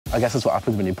I guess that's what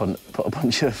happens when you put a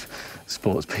bunch of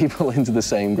sports people into the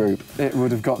same group. It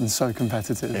would have gotten so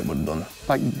competitive. It would have done.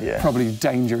 Like, probably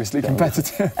dangerously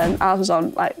competitive. And ours was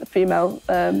on, like, female...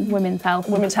 women's health.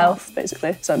 Women's health,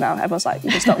 basically. So now everyone's like,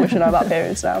 you can stop wishing about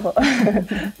periods now, but...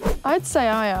 I'd say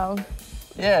I am.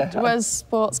 Yeah. Where's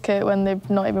sports kit when they're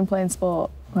not even playing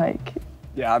sport? Like...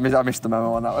 Yeah, I missed the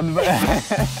memo on that one.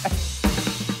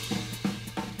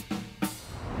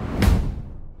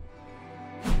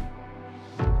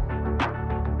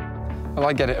 Well,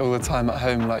 I get it all the time at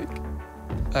home, like,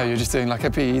 oh, you're just doing like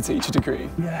a PE teacher degree.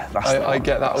 Yeah, I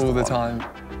get that all the time.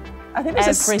 I think there's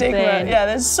a stigma. Yeah,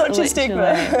 there's such a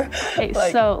stigma. It's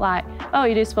like, so like, oh,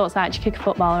 you do sports science, you kick a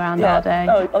football around all day.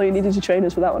 Oh, you needed your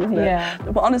trainers for that one, isn't it? Yeah.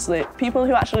 But honestly, people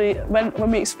who actually,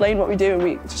 when we explain what we do and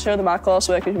we show them our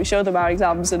coursework and we show them our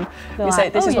exams and we say,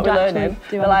 this is what we're learning,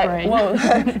 they're like, whoa,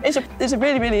 it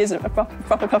really is a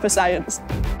proper science.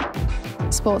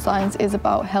 Sports science is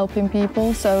about helping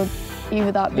people, so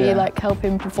either that be like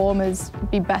helping performers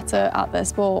be better at their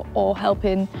sport or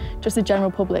helping just the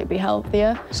general public be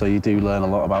healthier. So you do learn a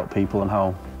lot about people and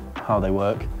how they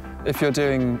work. If you're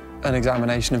doing an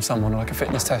examination of someone, like a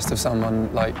fitness test of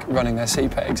someone, like running their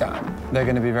CPET exam, they're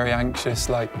going to be very anxious,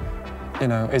 like, you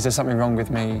know, is there something wrong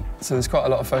with me? So there's quite a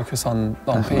lot of focus on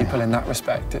people in that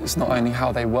respect. It's not only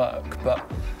how they work,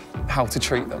 but how to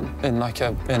treat them in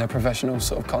a professional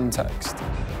sort of context.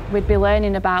 We'd be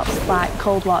learning about like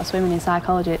cold water swimming in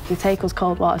psychology. They take us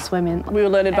cold water swimming. We were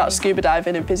learning about scuba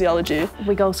diving in physiology.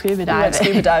 We go scuba diving. We went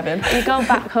scuba diving. You go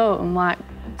back home like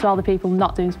to all the people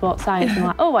not doing sports science and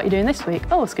like, oh, what are you doing this week?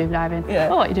 Oh, scuba diving. Yeah.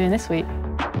 Oh, what are you doing this week?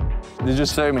 There's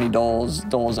just so many doors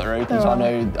that are open. So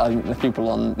I think the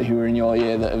people who are in your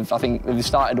year that they've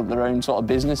started up their own sort of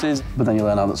businesses. But then you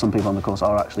learn out that some people on the course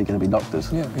are actually going to be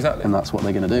doctors. Yeah, exactly. And that's what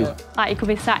they're going to do. Yeah. Like you could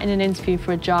be sat in an interview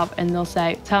for a job and they'll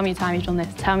say, tell me a time you've done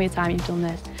this, tell me a time you've done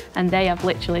this. And they have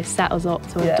literally set us up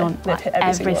to have done like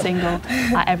every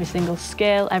single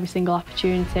skill, every single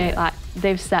opportunity. Like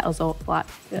they've set us up, like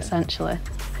essentially.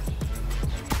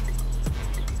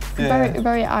 Yeah.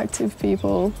 Very active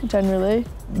people, generally.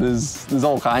 There's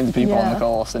all kinds of people on the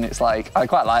course, and it's like, I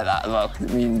quite like that as well, because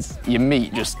it means you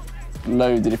meet just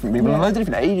loads of different people, and loads of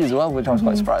different ages as well, which I was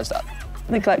quite surprised at.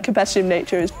 I think like competitive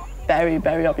nature is very,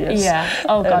 very obvious. Yeah,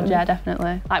 oh God, yeah,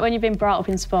 definitely. Like when you've been brought up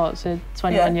in sports for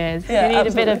 21 years, you need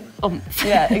a bit of oomph.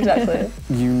 Yeah, exactly.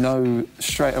 You know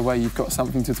straight away you've got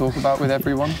something to talk about with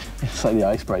everyone. It's like the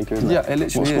icebreaker, isn't it? Yeah, it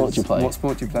literally What sport do you play? What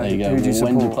sport do you play? There you go. Who do you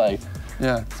support? When do you play?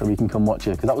 Yeah. So we can come watch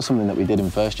you, because that was something that we did in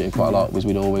first year quite a lot, was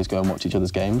we'd always go and watch each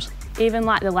other's games. Even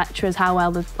like the lecturers, how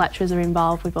well the lecturers are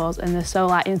involved with us, and they're so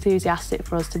like enthusiastic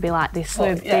for us to be like this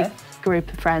big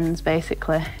group of friends,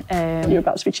 basically. You're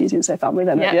about to be cheesy and say family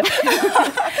then, aren't you?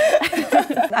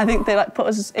 I think they like put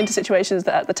us into situations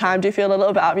that at the time do feel a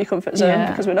little bit out of your comfort zone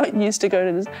because we're not used to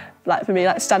going in, like for me,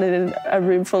 like standing in a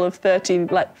room full of 13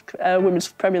 like women's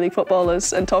Premier League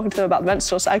footballers and talking to them about the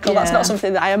menstrual cycle. That's not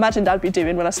something that I imagined I'd be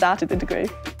doing when I started the degree.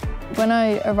 When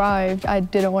I arrived, I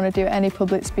didn't want to do any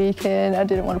public speaking. I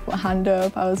didn't want to put a hand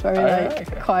up. I was very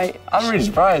I'm really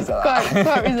surprised at that.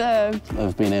 quite reserved.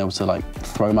 Of being able to like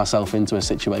throw myself into a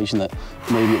situation that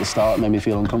maybe at the start made me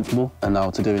feel uncomfortable, and now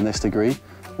to doing this degree,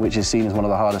 which is seen as one of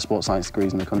the hardest sports science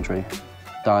degrees in the country.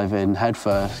 Dive in head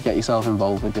first, get yourself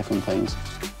involved with different things,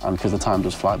 and because the time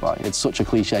does fly by. It's such a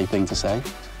cliche thing to say,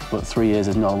 but 3 years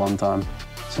is not a long time,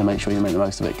 so make sure you make the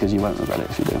most of it, because you won't regret it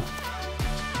if you do.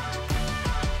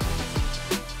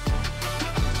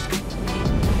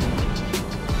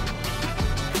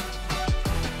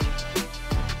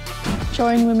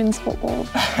 Join women's football.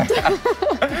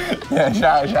 Yeah,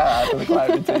 shout out to the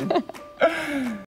climbing team.